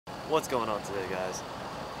What's going on today, guys?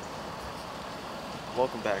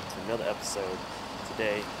 Welcome back to another episode.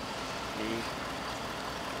 Today, me and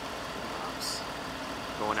Moms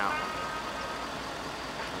going out on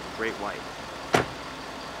the great white.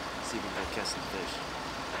 See if we can catch some fish.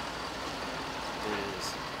 There it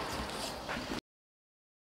is.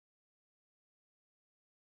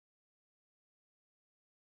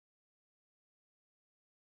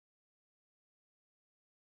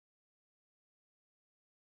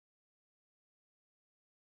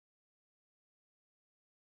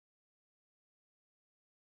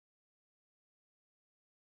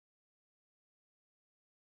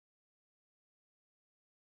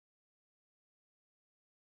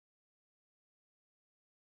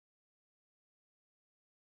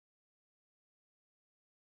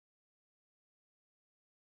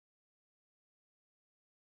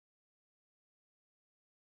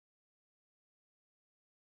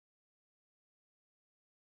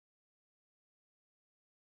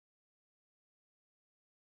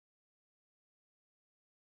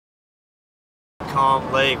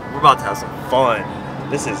 Calm lake. We're about to have some fun.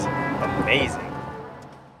 This is amazing.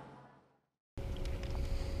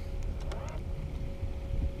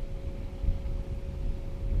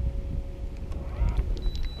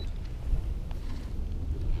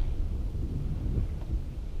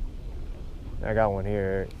 I got one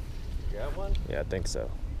here. You got one? Yeah, I think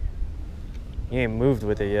so. You ain't moved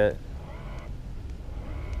with it yet.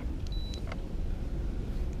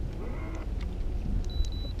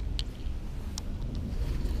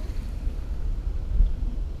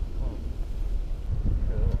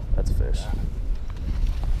 That's a fish.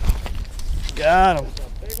 Got him.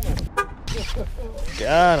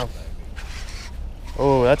 Got him.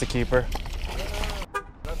 Oh, that's a keeper.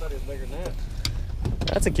 I thought he was bigger than that.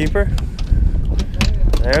 That's a keeper.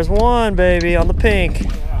 There's one, baby, on the pink.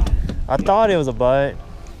 I thought it was a bite.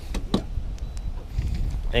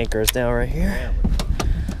 Anchor is down right here.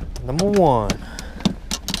 Number one.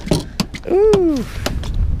 Ooh.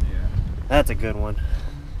 That's a good one.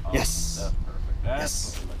 Yes.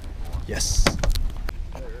 Yes. Yes.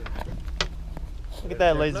 Look at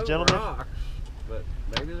that, ladies and gentlemen. Rocks, but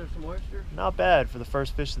maybe there's some moisture. Not bad for the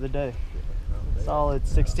first fish of the day. Solid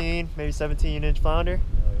 16, maybe 17-inch flounder.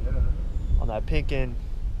 Oh, yeah. On that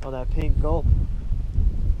pink gulp.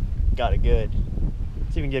 Got it good.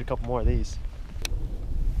 Let's see if we can get a couple more of these.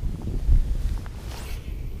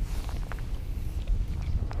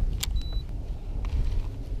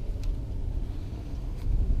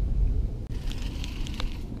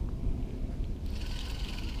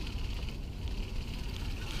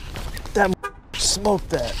 That smoked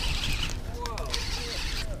that.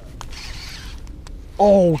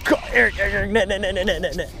 Oh God, Eric, net.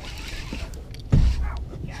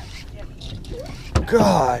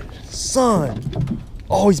 God, son.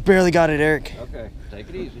 Oh, he's barely got it, Eric. Okay, take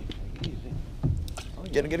it easy.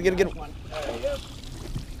 Get him.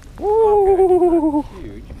 Woo! Okay.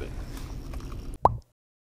 Huge, but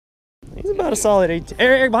He's about a solid 18.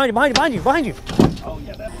 Eric, behind you. oh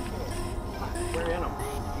yeah, that's we're in them.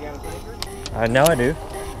 You got a anchor? Now I do.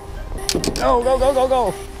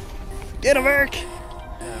 Go. Get him, Eric.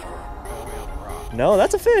 No,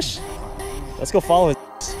 that's a fish. Let's go follow it.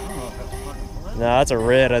 Nah, that's a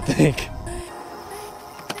red, I think. I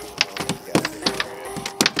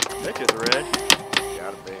think it's a red.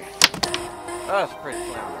 Gotta be. Oh, that's a pretty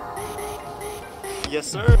flounder. Yes,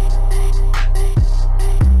 sir.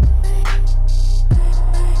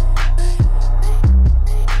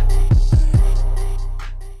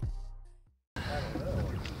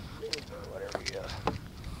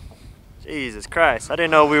 Jesus Christ, I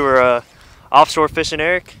didn't know we were offshore fishing,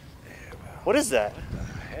 Eric. What is that?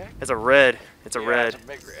 It's a red. It's a red. It's a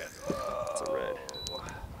big red. It's a red.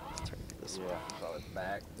 Let's turn this way. Yeah, saw his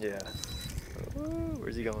back. Yeah. Ooh,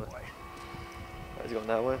 where's he going? Oh, he's going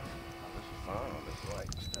that way? This is fun on this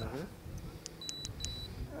lake stuff.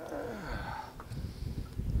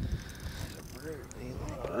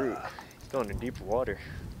 Brute. He's going to deeper water.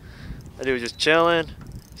 That dude was just chilling.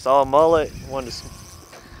 Saw a mullet. Wanted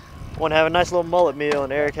to have a nice little mullet meal,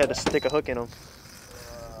 and Eric had to stick a hook in him.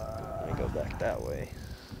 Let me go back that way.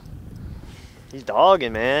 He's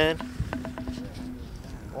dogging, man.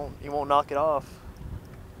 He won't knock it off.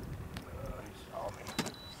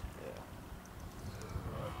 Yeah.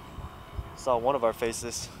 Saw one of our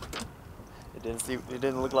faces. It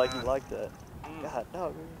didn't look like he liked that. God,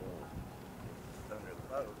 no.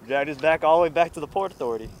 Dragged his back all the way back to the Port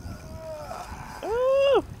Authority.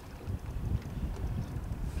 Ooh.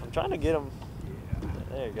 I'm trying to get him.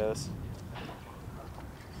 There he goes.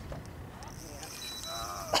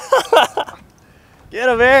 Get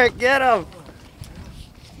him, Eric, get him!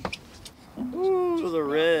 Ooh, the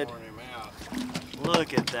red. Pouring him out.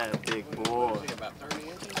 Look at that big boy. About 30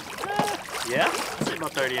 inches? Yeah, I'd say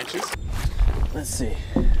about 30 inches. Let's see.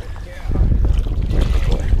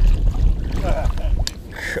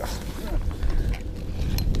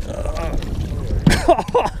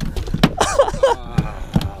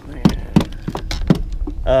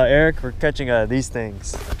 Eric, we're catching these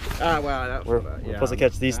things. Ah, well, that's We're supposed to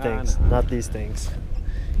catch these things, not these things.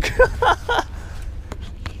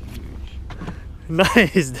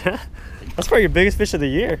 Nice. That's probably your biggest fish of the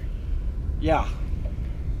year. Yeah.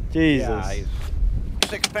 Jesus. Yeah, he's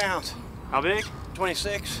 6 pounds. How big?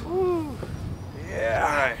 26. Woo. Yeah.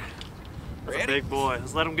 All right. That's a big boy.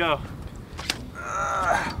 Let's let him go.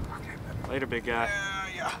 Okay. Later, big guy.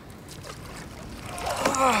 Yeah.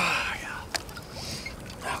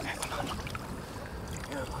 Okay, come on.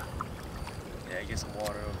 Yeah, get some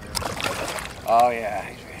water over there. Oh, yeah,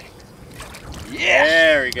 he's ready. Yeah.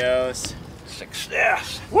 There he goes.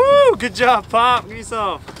 Success. Woo! Good job, Pop. Give me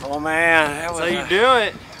some. Oh, man. That's how you do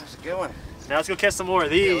it. That's a good one. Now let's go catch some more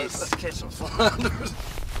of these. Yeah, let's catch some flounders.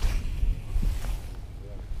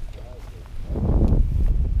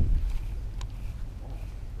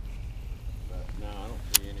 No, I don't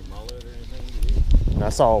see any mullet or anything. I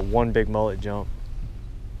saw one big mullet jump.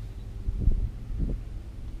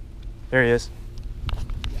 There he is.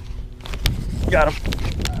 Got him.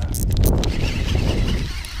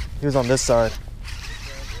 He was on this side.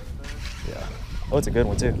 Yeah. Oh, it's a good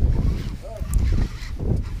one too.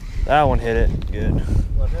 That one hit it good.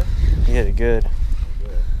 He hit it good.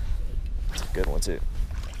 It's a good one too.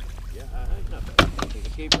 Yeah, not bad. Take a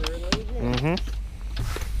keeper and leave it. Mm-hmm.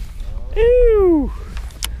 Ew.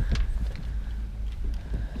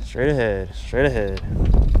 Straight ahead, straight ahead.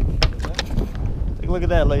 Take a look at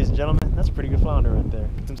that, ladies and gentlemen. That's a pretty good flounder right there.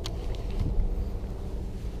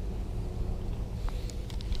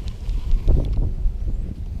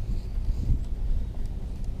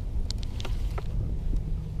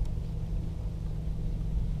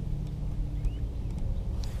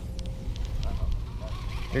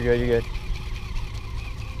 You're good, you're good.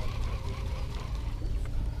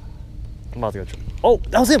 I'm about to go. Oh,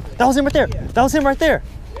 that was him! That was him right there! That was him right there!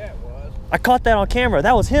 Yeah, it was. I caught that on camera.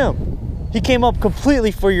 That was him. He came up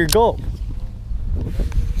completely for your gulp.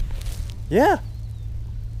 Yeah.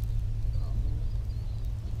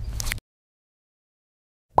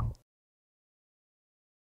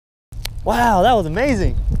 Wow, that was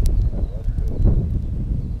amazing.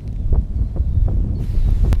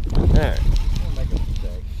 All right.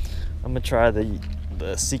 I'm gonna try the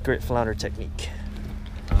secret flounder technique.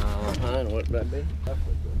 And what would that be?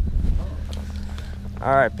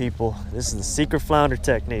 All right, people, this is the secret flounder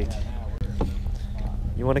technique.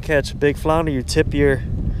 You want to catch a big flounder, you tip your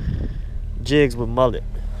jigs with mullet.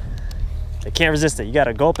 They can't resist it. You got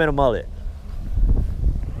a gulp and a mullet.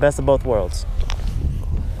 Best of both worlds.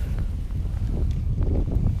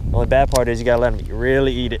 Only bad part is you gotta let them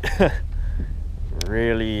really eat it.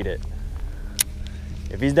 Really eat it.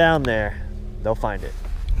 If he's down there, they'll find it.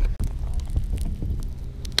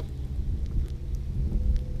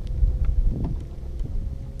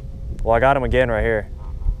 Well, I got him again right here.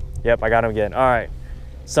 Yep, I got him again. All right,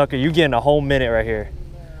 sucker, you getting a whole minute right here.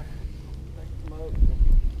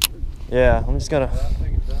 Yeah, I'm just gonna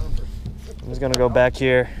go back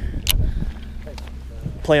here,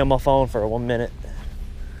 play on my phone for 1 minute.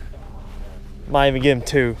 Might even give him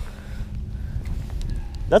 2.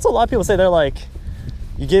 That's what a lot of people say. They're like,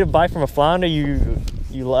 you get a bite from a flounder, you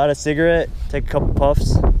light a cigarette, take a couple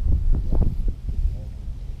puffs.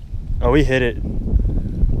 Oh, he hit it.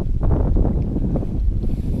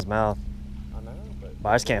 His mouth. I know, But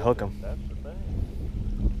I just can't hook him. that's the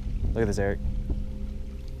thing. Look at this, Eric.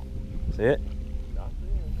 See it? Not the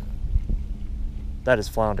That is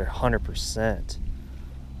flounder, 100%.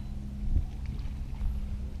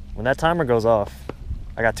 When that timer goes off,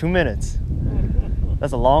 I got 2 minutes.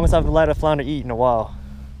 That's the longest I've let a flounder eat in a while.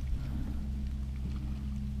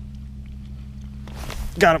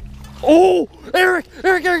 Got him. Oh, Eric.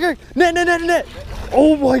 Net.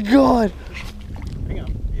 Oh my God. Hang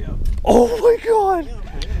on. Yeah. Oh my God.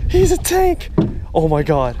 He's a tank. Oh my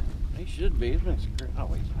God. He should be. He's been screwed. Oh,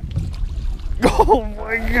 he's Oh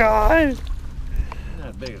my God.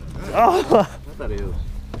 not big enough. Oh. I thought he was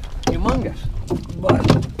humongous. But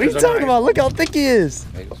What are you talking about? Look how thick he is.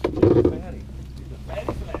 He's fatty.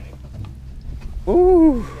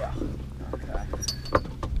 Ooh. Yeah.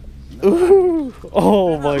 Ooh.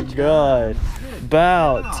 Oh my God.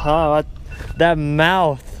 About time. That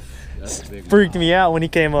mouth freaked me out when he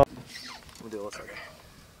came up. We'll do this. Okay.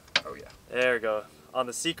 Oh yeah. There we go. On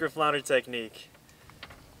the secret flounder technique.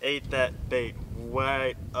 Ate that bait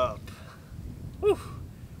right up. Whew.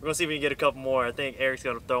 We're gonna see if we can get a couple more. I think Eric's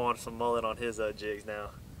gonna throw on some mullet on his jigs now.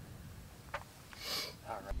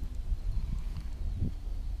 All right.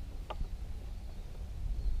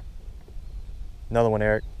 Another one,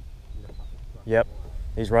 Eric. Yep.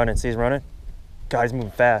 He's running. See, he's running? God, he's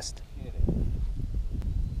moving fast.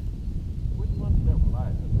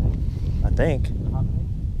 I think.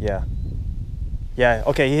 Yeah. Yeah,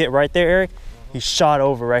 okay, he hit right there, Eric. He shot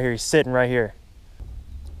over right here. He's sitting right here.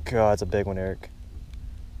 God, it's a big one, Eric.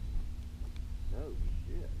 No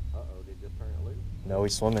shit. Uh-oh, did this turn it loose? No,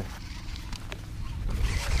 he's swimming.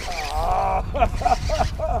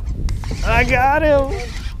 Oh. I got him.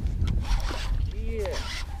 Yeah.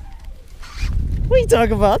 What are you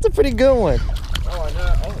talking about? That's a pretty good one. Oh, I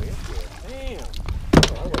know. Oh, it's good. Damn.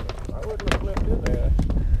 I wouldn't have flipped in there.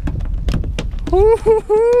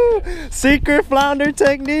 Woo-hoo-hoo. Secret flounder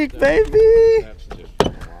technique, baby. That's just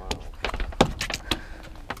wow.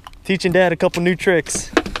 Teaching Dad a couple new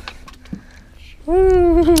tricks.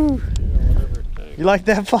 Woo. Yeah, whatever it takes. You like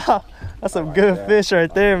that, Pop? That's some good fish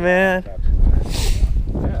right there, man.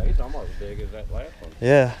 Yeah, he's almost as big as that last one.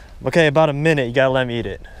 Yeah. Okay, about a minute. You gotta let me eat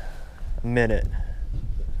it. A minute.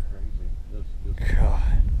 God.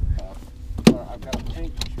 I've got a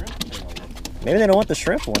pink shrimp tail looking. Maybe they don't want the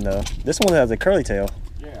shrimp one though. This one has a curly tail.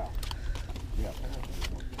 Yeah. Yeah.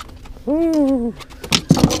 Woo.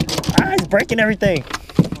 Ah, he's breaking everything.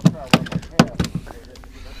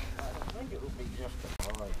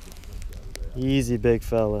 Easy, big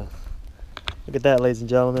fella. Look at that, ladies and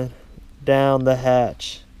gentlemen. Down the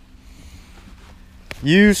hatch.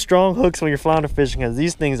 Use strong hooks when you're flounder fishing because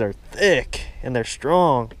these things are thick and they're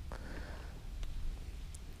strong.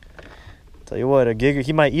 Tell you what, a gigger,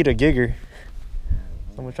 he might eat a gigger.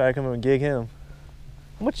 I'm gonna try to come in and gig him.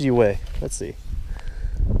 How much do you weigh? Let's see.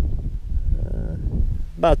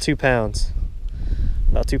 About 2 pounds.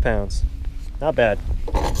 About 2 pounds. Not bad.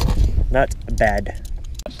 Not bad.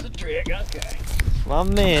 That's the trick, okay. My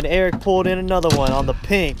man Eric pulled in another one on the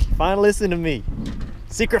pink. Finally listen to me.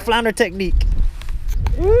 Secret flounder technique.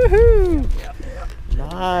 Woohoo! Yep.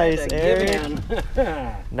 Nice, Eric.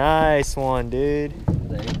 Nice one, dude.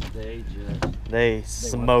 They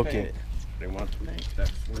smoke it. They want the pink.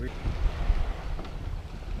 That's sweet.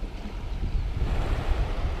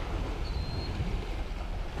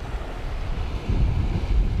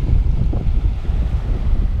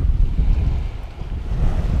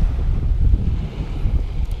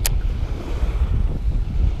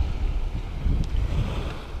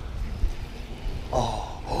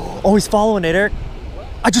 Oh, he's following it, Eric.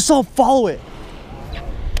 I just saw him follow it.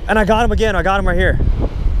 And I got him again. I got him right here.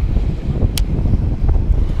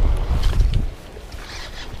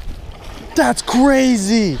 That's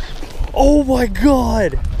crazy. Oh my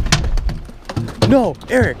God. No,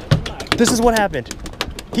 Eric, this is what happened.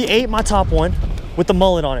 He ate my top one with the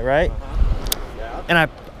mullet on it, right? Yeah. And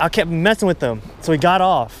I kept messing with him, so he got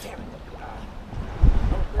off.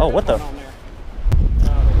 Oh, what the?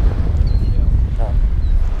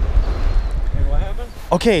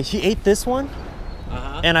 Okay, he ate this one,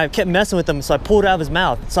 and I kept messing with him, so I pulled it out of his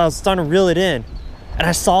mouth. So I was starting to reel it in, and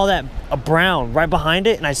I saw that a brown right behind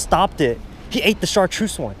it, and I stopped it. He ate the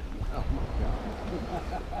chartreuse one. Oh my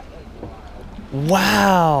God.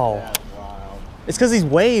 Wow. That's wild. It's because these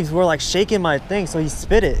waves were like shaking my thing, so he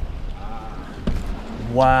spit it.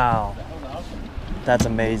 Wow. That's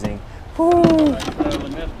amazing. Whew.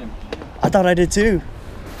 I thought I did too,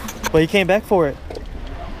 but he came back for it.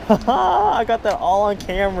 I got that all on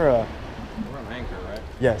camera. We're on anchor, right?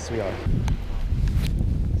 Yes, we are.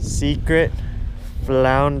 Secret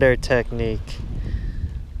flounder technique.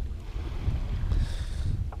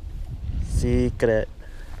 Secret.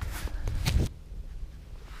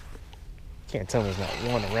 Can't tell me there's not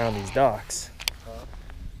one around these docks.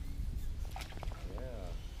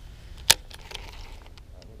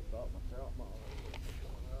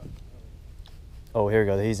 Oh, here we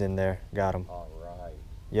go. He's in there. Got him. All right.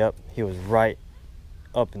 Yep, he was right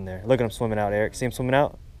up in there. Look at him swimming out, Eric. See him swimming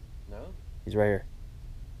out? No? He's right here.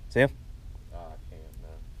 See him? Oh, I can't, no.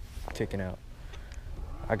 Kicking out.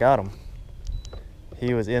 I got him.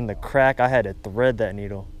 He was in the crack. I had to thread that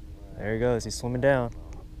needle. There he goes. He's swimming down.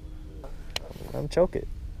 Let him choke it.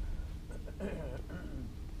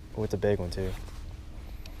 Oh, it's a big one too.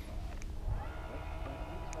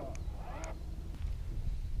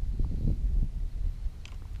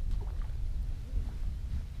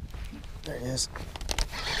 There he is.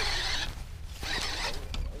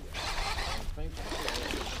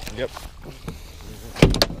 Yep.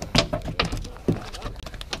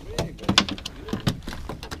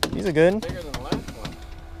 He's a good one. Bigger than the last one.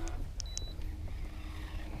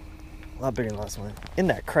 A lot bigger than the last one. In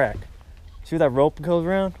that crack. See where that rope goes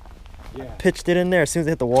around? Yeah. Pitched it in there as soon as it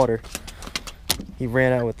hit the water. He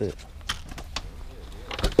ran out with it.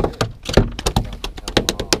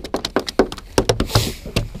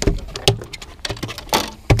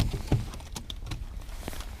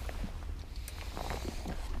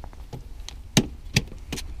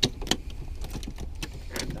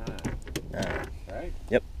 Right?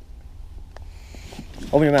 Yep.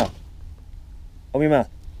 Open your mouth. Open your mouth.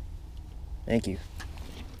 Thank you.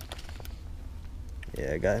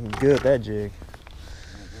 Yeah, I got him good with that jig.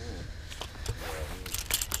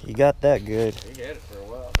 He got that good. He had it for a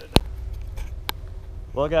while, didn't he?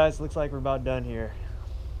 Well, guys, looks like we're about done here.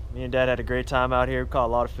 Me and Dad had a great time out here. We caught a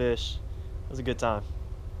lot of fish. It was a good time.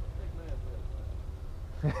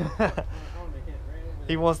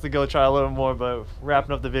 He wants to go try a little more, but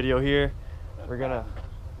wrapping up the video here. We're gonna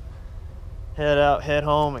head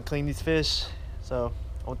home and clean these fish. So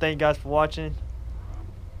I want to thank you guys for watching,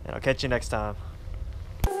 and I'll catch you next time.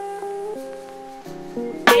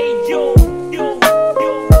 Hey, yo.